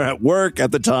visiting her at work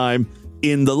at the time,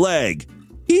 in the leg.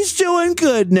 He's doing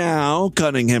good now,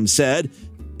 Cunningham said.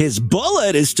 His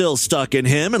bullet is still stuck in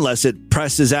him. Unless it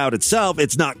presses out itself,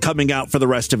 it's not coming out for the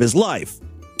rest of his life.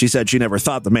 She said she never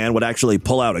thought the man would actually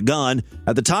pull out a gun.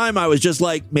 At the time, I was just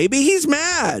like, maybe he's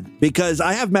mad, because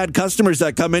I have mad customers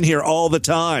that come in here all the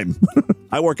time.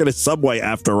 I work at a Subway,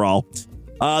 after all.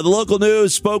 The local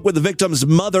news spoke with the victim's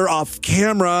mother off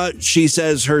camera. She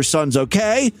says her son's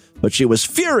okay, but she was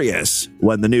furious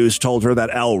when the news told her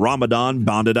that El Ramadan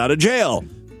bonded out of jail.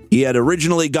 He had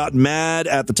originally gotten mad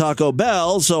at the Taco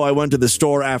Bell, so I went to the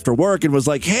store after work and was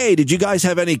like, hey, did you guys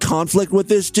have any conflict with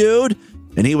this dude?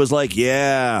 And he was like,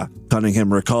 yeah,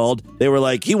 Cunningham recalled. They were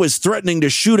like, he was threatening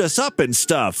to shoot us up and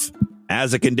stuff.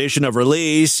 As a condition of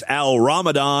release, El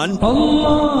Ramadan is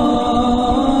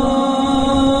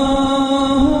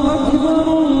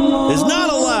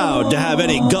not allowed to have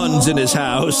any guns in his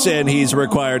house, and he's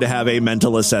required to have a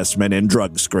mental assessment and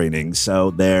drug screening.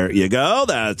 So there you go.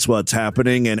 That's what's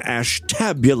happening in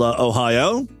Ashtabula,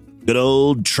 Ohio. Good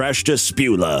old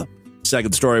Trashtabula.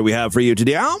 Second story we have for you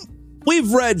today.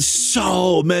 We've read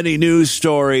so many news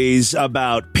stories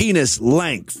about penis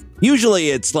length. Usually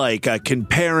it's like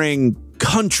comparing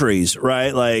countries,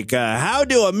 right? Like, how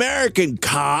do American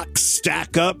cocks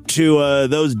stack up to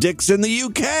those dicks in the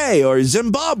UK or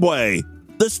Zimbabwe?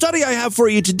 The study I have for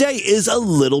you today is a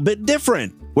little bit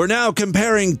different. We're now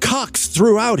comparing cocks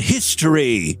throughout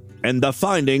history, and the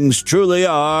findings truly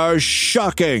are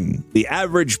shocking. The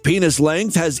average penis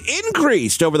length has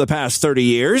increased over the past 30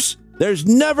 years. There's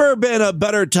never been a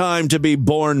better time to be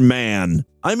born man.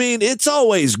 I mean, it's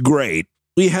always great.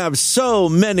 We have so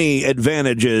many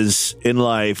advantages in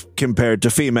life compared to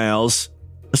females.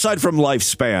 Aside from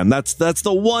lifespan, that's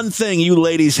the one thing you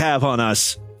ladies have on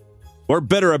us. We're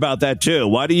bitter about that too.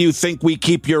 Why do you think we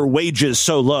keep your wages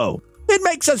so low? It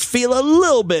makes us feel a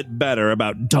little bit better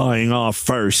about dying off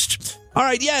first. All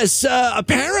right, yes,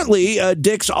 apparently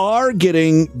dicks are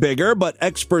getting bigger, but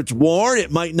experts warn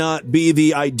it might not be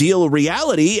the ideal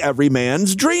reality every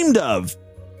man's dreamed of.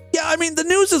 Yeah, I mean, the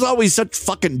news is always such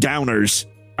fucking downers.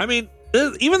 I mean,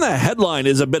 even the headline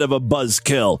is a bit of a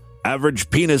buzzkill. Average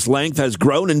penis length has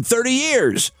grown in 30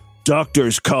 years.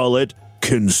 Doctors call it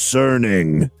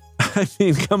concerning. I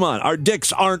mean, come on. Our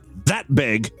dicks aren't that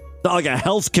big. It's not like a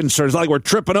health concern. It's not like we're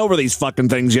tripping over these fucking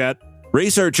things yet.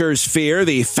 Researchers fear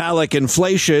the phallic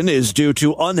inflation is due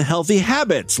to unhealthy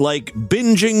habits like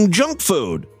binging junk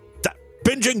food.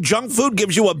 Binging junk food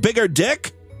gives you a bigger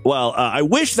dick? Well, I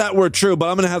wish that were true, but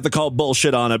I'm going to have to call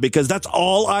bullshit on it because that's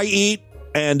all I eat.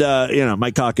 And,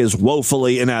 my cock is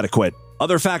woefully inadequate.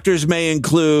 Other factors may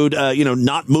include,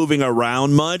 not moving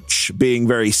around much, being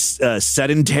very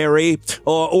sedentary,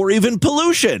 or even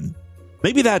pollution.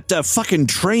 Maybe that fucking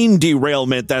train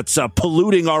derailment that's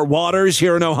polluting our waters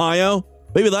here in Ohio.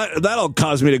 Maybe that'll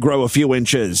cause me to grow a few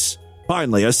inches.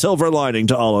 Finally, a silver lining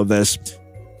to all of this.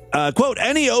 Quote,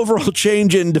 any overall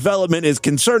change in development is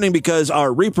concerning because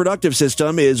our reproductive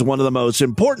system is one of the most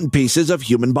important pieces of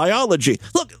human biology.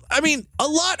 Look, I mean, a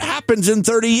lot happens in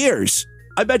 30 years.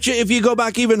 I bet you if you go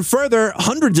back even further,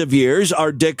 hundreds of years,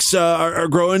 our dicks are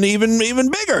growing even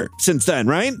bigger since then,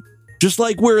 right? Just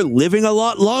like we're living a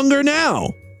lot longer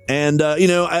now. And,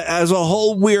 as a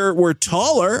whole, we're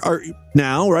taller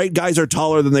now, right? Guys are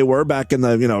taller than they were back in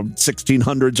the,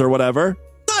 1600s or whatever.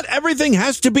 Not everything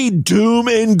has to be doom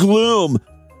and gloom,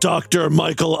 Dr.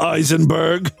 Michael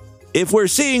Eisenberg. If we're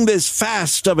seeing this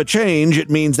fast of a change, it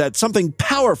means that something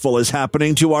powerful is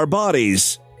happening to our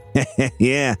bodies.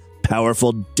 Yeah,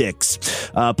 powerful dicks.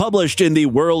 Published in the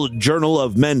World Journal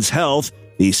of Men's Health,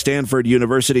 the Stanford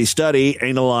University study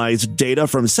analyzed data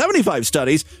from 75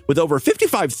 studies with over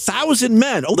 55,000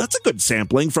 men. Oh, that's a good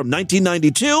sampling from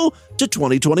 1992 to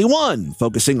 2021,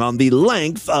 focusing on the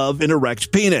length of an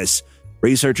erect penis.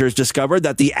 Researchers discovered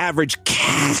that the average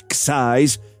cack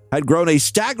size had grown a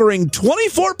staggering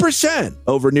 24%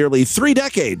 over nearly 3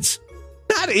 decades.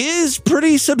 That is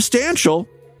pretty substantial.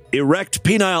 Erect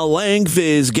penile length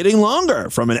is getting longer,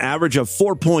 from an average of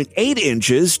 4.8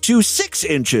 inches to 6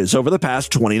 inches over the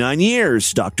past 29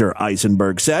 years, Dr.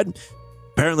 Eisenberg said.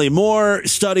 Apparently, more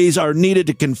studies are needed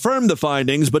to confirm the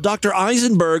findings, but Dr.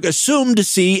 Eisenberg assumed to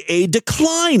see a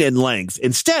decline in length.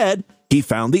 Instead, he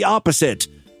found the opposite.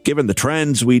 Given the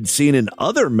trends we'd seen in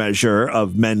other measure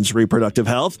of men's reproductive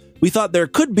health, we thought there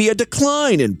could be a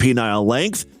decline in penile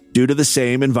length due to the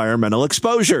same environmental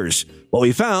exposures. What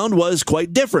we found was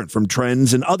quite different from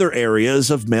trends in other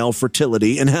areas of male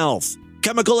fertility and health.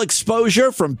 Chemical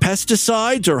exposure from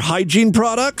pesticides or hygiene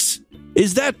products?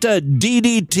 Is that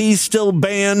DDT still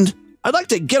banned? I'd like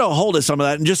to get a hold of some of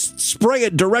that and just spray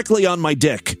it directly on my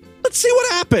dick. Let's see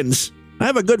what happens. I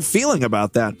have a good feeling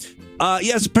about that.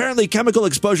 Yes, apparently chemical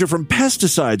exposure from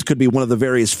pesticides could be one of the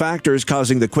various factors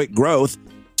causing the quick growth.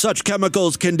 Such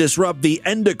chemicals can disrupt the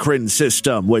endocrine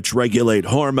system, which regulate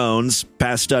hormones.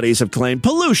 Past studies have claimed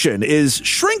pollution is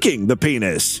shrinking the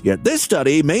penis, yet this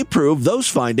study may prove those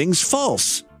findings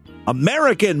false.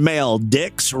 American male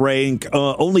dicks rank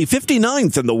only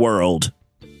 59th in the world.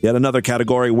 Yet another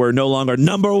category we're no longer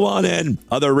number one in.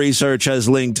 Other research has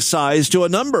linked size to a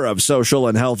number of social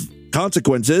and health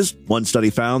consequences. One study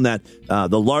found that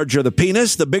the larger the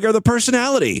penis, the bigger the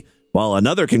personality, while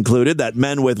another concluded that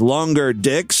men with longer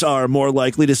dicks are more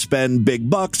likely to spend big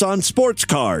bucks on sports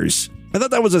cars. I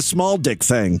thought that was a small dick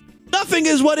thing. Nothing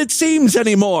is what it seems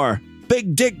anymore.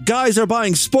 Big dick guys are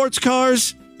buying sports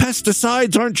cars.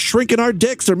 Pesticides aren't shrinking our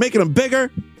dicks, they're making them bigger.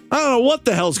 I don't know what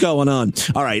the hell's going on.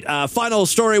 All right, final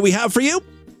story we have for you.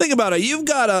 Think about it. You've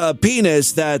got a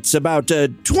penis that's about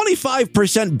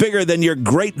 25% bigger than your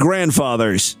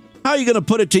great-grandfather's. How are you going to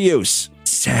put it to use?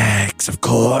 Sex, of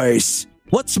course.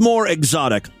 What's more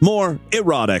exotic, more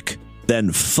erotic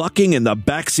than fucking in the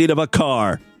backseat of a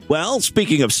car? Well,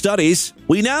 speaking of studies,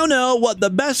 we now know what the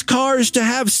best cars to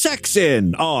have sex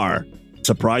in are.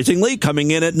 Surprisingly,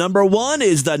 coming in at number 1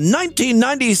 is the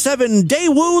 1997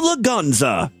 Daewoo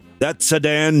Laganza. That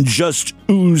sedan just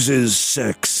oozes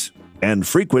sex and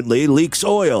frequently leaks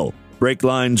oil. Brake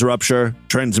lines rupture,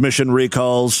 transmission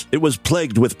recalls. It was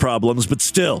plagued with problems, but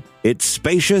still, it's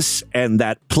spacious and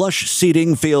that plush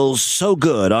seating feels so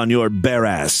good on your bare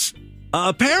ass.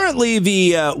 Apparently,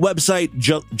 the website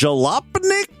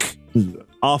Jalopnik,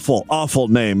 Awful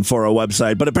name for a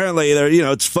website, but apparently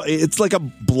it's like a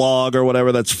blog or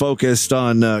whatever that's focused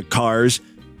on cars.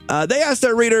 They asked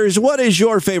their readers, what is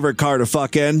your favorite car to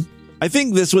fuck in? I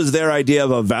think this was their idea of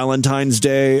a Valentine's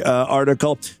Day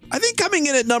article. I think coming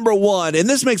in at number 1, and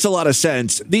this makes a lot of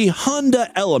sense, the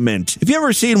Honda Element. Have you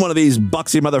ever seen one of these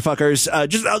buxy motherfuckers?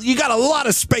 You got a lot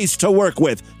of space to work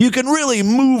with. You can really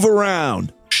move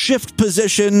around, shift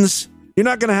positions. You're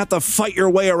not going to have to fight your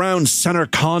way around center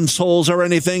consoles or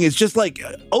anything. It's just like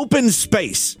open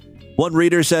space. One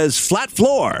reader says, flat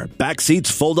floor, back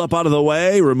seats fold up out of the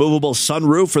way, removable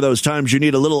sunroof for those times you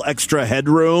need a little extra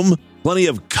headroom, plenty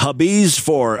of cubbies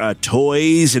for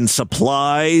toys and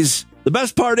supplies. The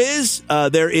best part is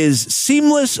there is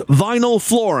seamless vinyl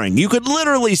flooring. You could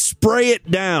literally spray it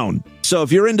down. So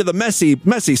if you're into the messy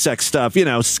sex stuff,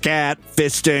 scat,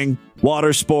 fisting,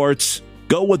 water sports,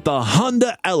 go with the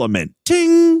Honda Element.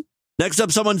 Ting! Next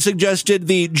up, someone suggested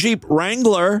the Jeep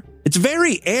Wrangler. It's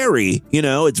very airy,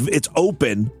 it's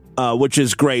open, which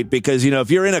is great because, if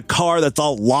you're in a car that's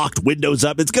all locked, windows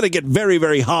up, it's going to get very,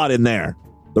 very hot in there.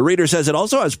 The reader says it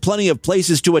also has plenty of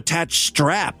places to attach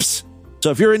straps. So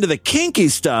if you're into the kinky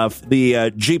stuff,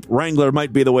 the Jeep Wrangler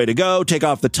might be the way to go. Take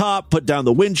off the top, put down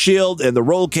the windshield, and the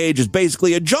roll cage is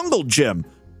basically a jungle gym.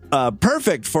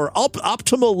 Perfect for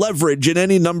optimal leverage in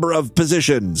any number of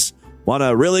positions. Want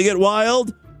to really get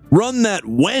wild? Run that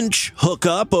wench hook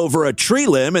up over a tree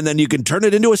limb, and then you can turn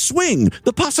it into a swing.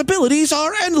 The possibilities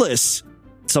are endless.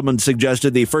 Someone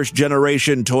suggested the first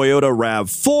generation Toyota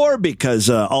RAV4 because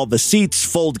all the seats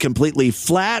fold completely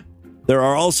flat. There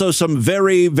are also some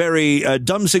very, very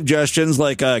dumb suggestions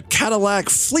like a Cadillac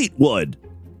Fleetwood,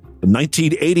 the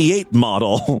 1988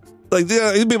 model.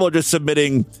 These people are just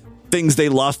submitting things they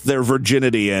lost their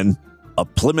virginity in. A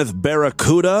Plymouth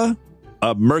Barracuda,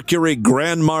 a Mercury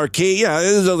Grand Marquis. Yeah,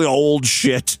 this is old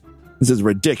shit. This is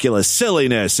ridiculous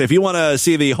silliness. If you want to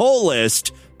see the whole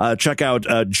list, check out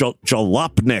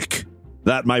Jalopnik.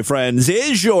 That, my friends,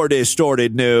 is your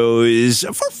Distorted News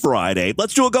for Friday.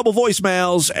 Let's do a couple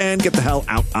voicemails and get the hell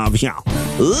out of here.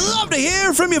 Love to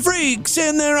hear from you freaks,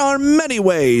 and there are many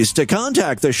ways to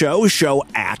contact the show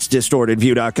at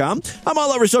distortedview.com. I'm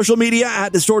all over social media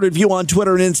at DistortedView on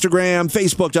Twitter and Instagram,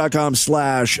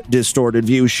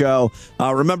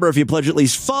 facebook.com/DistortedViewShow. Remember, if you pledge at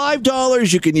least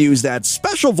 $5, you can use that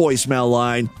special voicemail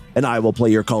line, and I will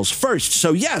play your calls first.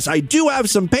 So yes, I do have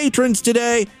some patrons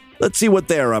today. Let's see what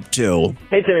they're up to.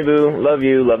 Hey, Timmy Boo. Love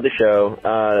you. Love the show.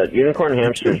 Unicorn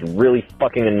Hamster is really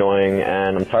fucking annoying,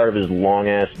 and I'm tired of his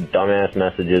long-ass, dumbass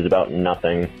messages about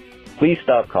nothing. Please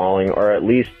stop calling, or at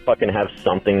least fucking have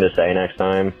something to say next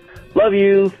time. Love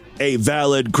you. A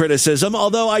valid criticism,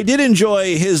 although I did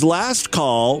enjoy his last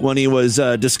call when he was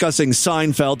discussing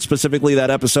Seinfeld, specifically that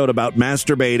episode about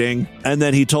masturbating. And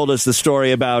then he told us the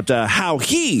story about how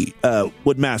he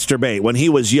would masturbate when he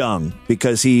was young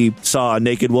because he saw a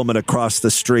naked woman across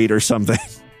the street or something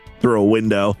through a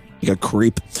window. Like a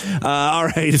creep. All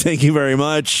right, thank you very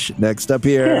much. Next up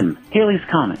here. Tim, Haley's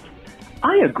comment.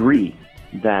 I agree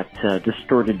that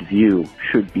Distorted View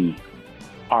should be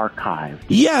archived.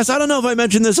 Yes, I don't know if I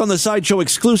mentioned this on the Sideshow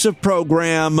exclusive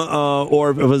program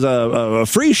or if it was a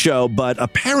free show, but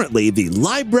apparently the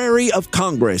Library of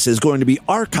Congress is going to be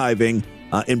archiving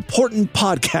important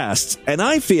podcasts, and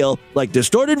I feel like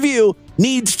Distorted View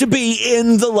needs to be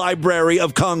in the Library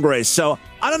of Congress. So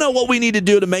I don't know what we need to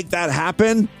do to make that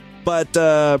happen, but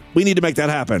we need to make that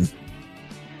happen.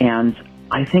 And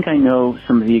I think I know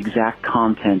some of the exact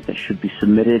content that should be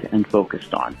submitted and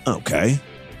focused on. Okay.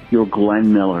 Your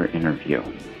Glenn Miller interview.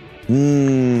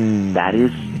 That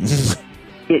is...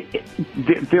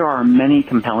 there are many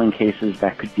compelling cases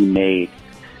that could be made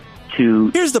to...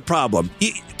 Here's the problem.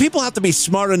 People have to be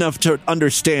smart enough to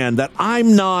understand that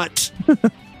I'm not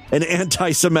an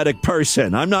anti-Semitic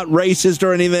person. I'm not racist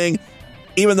or anything,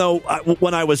 even though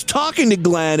when I was talking to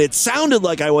Glenn, it sounded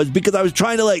like I was because I was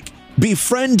trying to,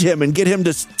 befriend him and get him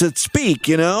to speak,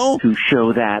 To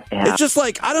show that. It's just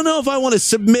I don't know if I want to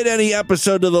submit any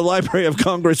episode to the Library of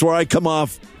Congress where I come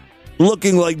off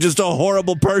looking like just a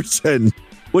horrible person,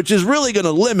 which is really going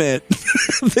to limit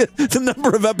the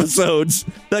number of episodes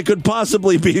that could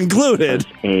possibly be included.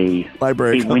 A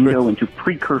window into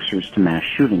precursors to mass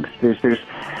shootings. There's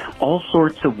all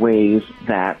sorts of ways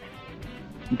that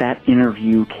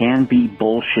interview can be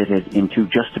bullshitted into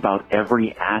just about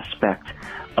every aspect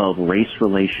of race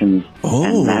relations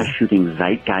and mass shooting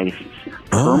zeitgeists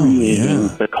permeating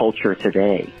the culture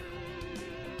today.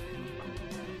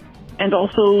 And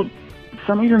also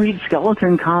some of your Reed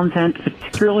Skeleton content,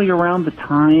 particularly around the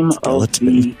time of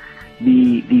the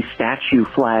statue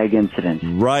flag incident.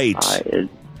 Right.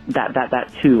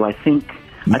 That too. I think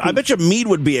I bet you Meade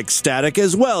would be ecstatic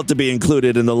as well to be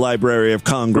included in the Library of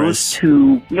Congress.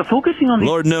 Focusing on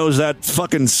Lord knows that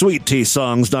fucking Sweet Tea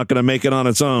song's not going to make it on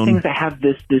its own. things that have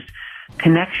this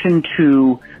connection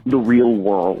to the real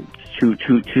world,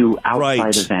 to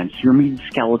outside events. Your Meade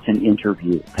Skeleton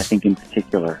interview, I think, in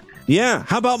particular. Yeah.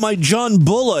 How about my John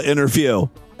Bulla interview?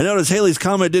 I noticed Haley's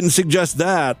comment didn't suggest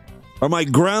that. Or my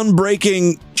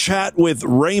groundbreaking chat with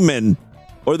Raymond,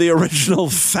 or the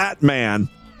original Fat Man.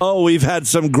 Oh, we've had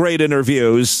some great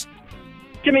interviews.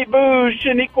 Jimmy Boo,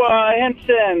 Shaniqua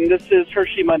Henson. This is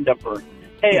Hershey Mud Dumper.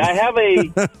 Hey, I have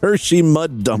a Hershey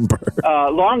Mud Dumper.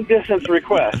 Long distance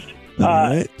request. All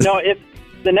right. No, if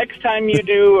the next time you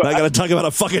do, I got to talk about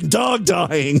a fucking dog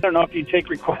dying. I don't know if you take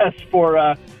requests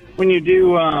for when you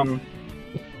do, the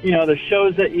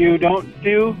shows that you don't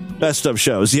do. Best of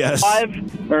shows, yes.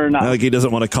 Live or not? I think he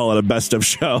doesn't want to call it a best of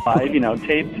show. Live,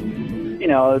 taped.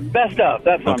 Best of.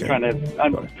 That's what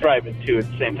I'm driving to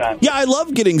at the same time. Yeah, I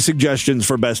love getting suggestions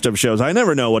for best of shows. I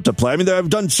never know what to play. I mean, I've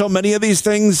done so many of these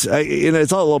things.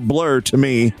 It's all a blur to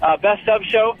me. Best of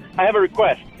show. I have a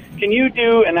request. Can you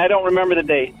do? And I don't remember the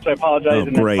date, so I apologize. Oh,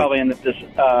 and great. it's probably in this.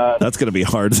 That's going to be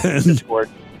hard then. Discord.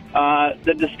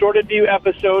 The Distorted View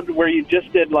episode where you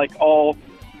just did all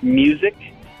music,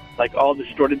 all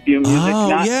Distorted View music.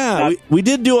 Oh, we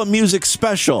did do a music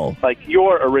special. Like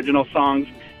your original songs.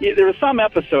 There was some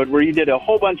episode where you did a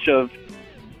whole bunch of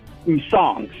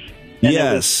songs. And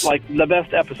yes. It was the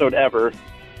best episode ever.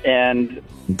 And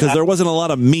because there wasn't a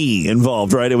lot of me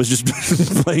involved, right? It was just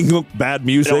playing bad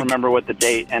music. I don't remember what the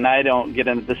date, and I don't get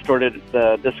into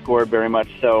the Discord very much,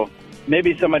 so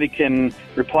maybe somebody can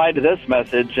reply to this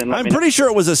message. And I'm pretty sure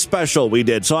it was a special we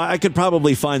did, so I could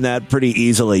probably find that pretty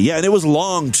easily. Yeah, and it was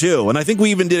long, too. And I think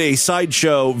we even did a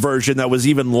sideshow version that was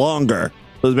even longer.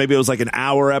 Maybe it was like an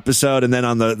hour episode, and then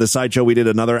on the sideshow we did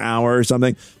another hour or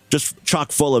something. Just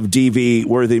chock full of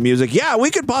DV-worthy music. Yeah, we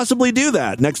could possibly do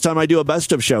that next time I do a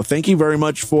best of show. Thank you very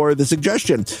much for the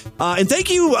suggestion. And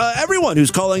thank you, everyone who's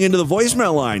calling into the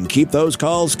voicemail line. Keep those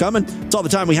calls coming. It's all the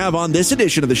time we have on this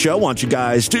edition of the show. Want you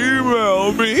guys to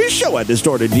email me,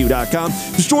 show@distortedview.com.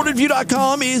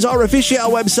 Distortedview.com is our official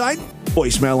website.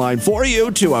 Voicemail line for you,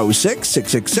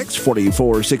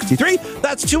 206-666-4463.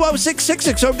 That's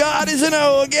 206-66. Oh, God, is an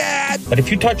O again. But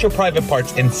if you touch your private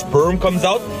parts and sperm comes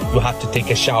out, you'll have to take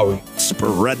a shower.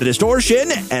 Spread the distortion,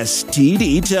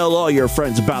 STD. Tell all your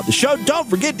friends about the show. Don't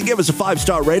forget to give us a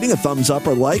 5-star rating, a thumbs up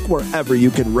or like, wherever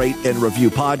you can rate and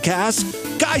review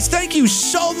podcasts. Guys, thank you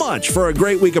so much for a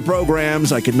great week of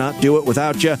programs. I could not do it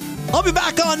without you. I'll be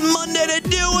back on Monday to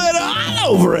do it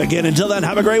all over again. Until then,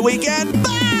 have a great weekend.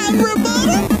 Bye,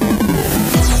 everybody.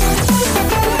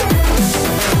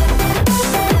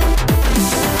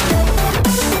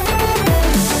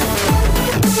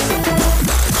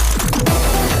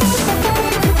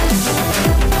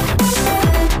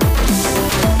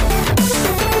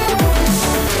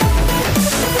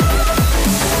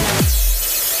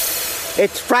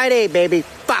 It's Friday, baby.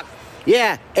 Fuck.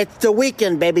 Yeah, it's the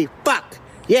weekend, baby. Fuck.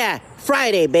 Yeah,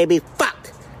 Friday, baby.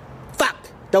 Fuck. Fuck.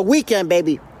 The weekend,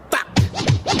 baby. Fuck.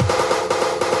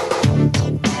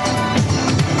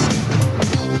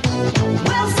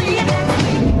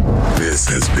 This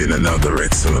has been another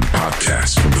excellent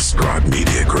podcast from the Scribe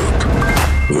Media Group.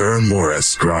 Learn more at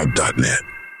scribe.net.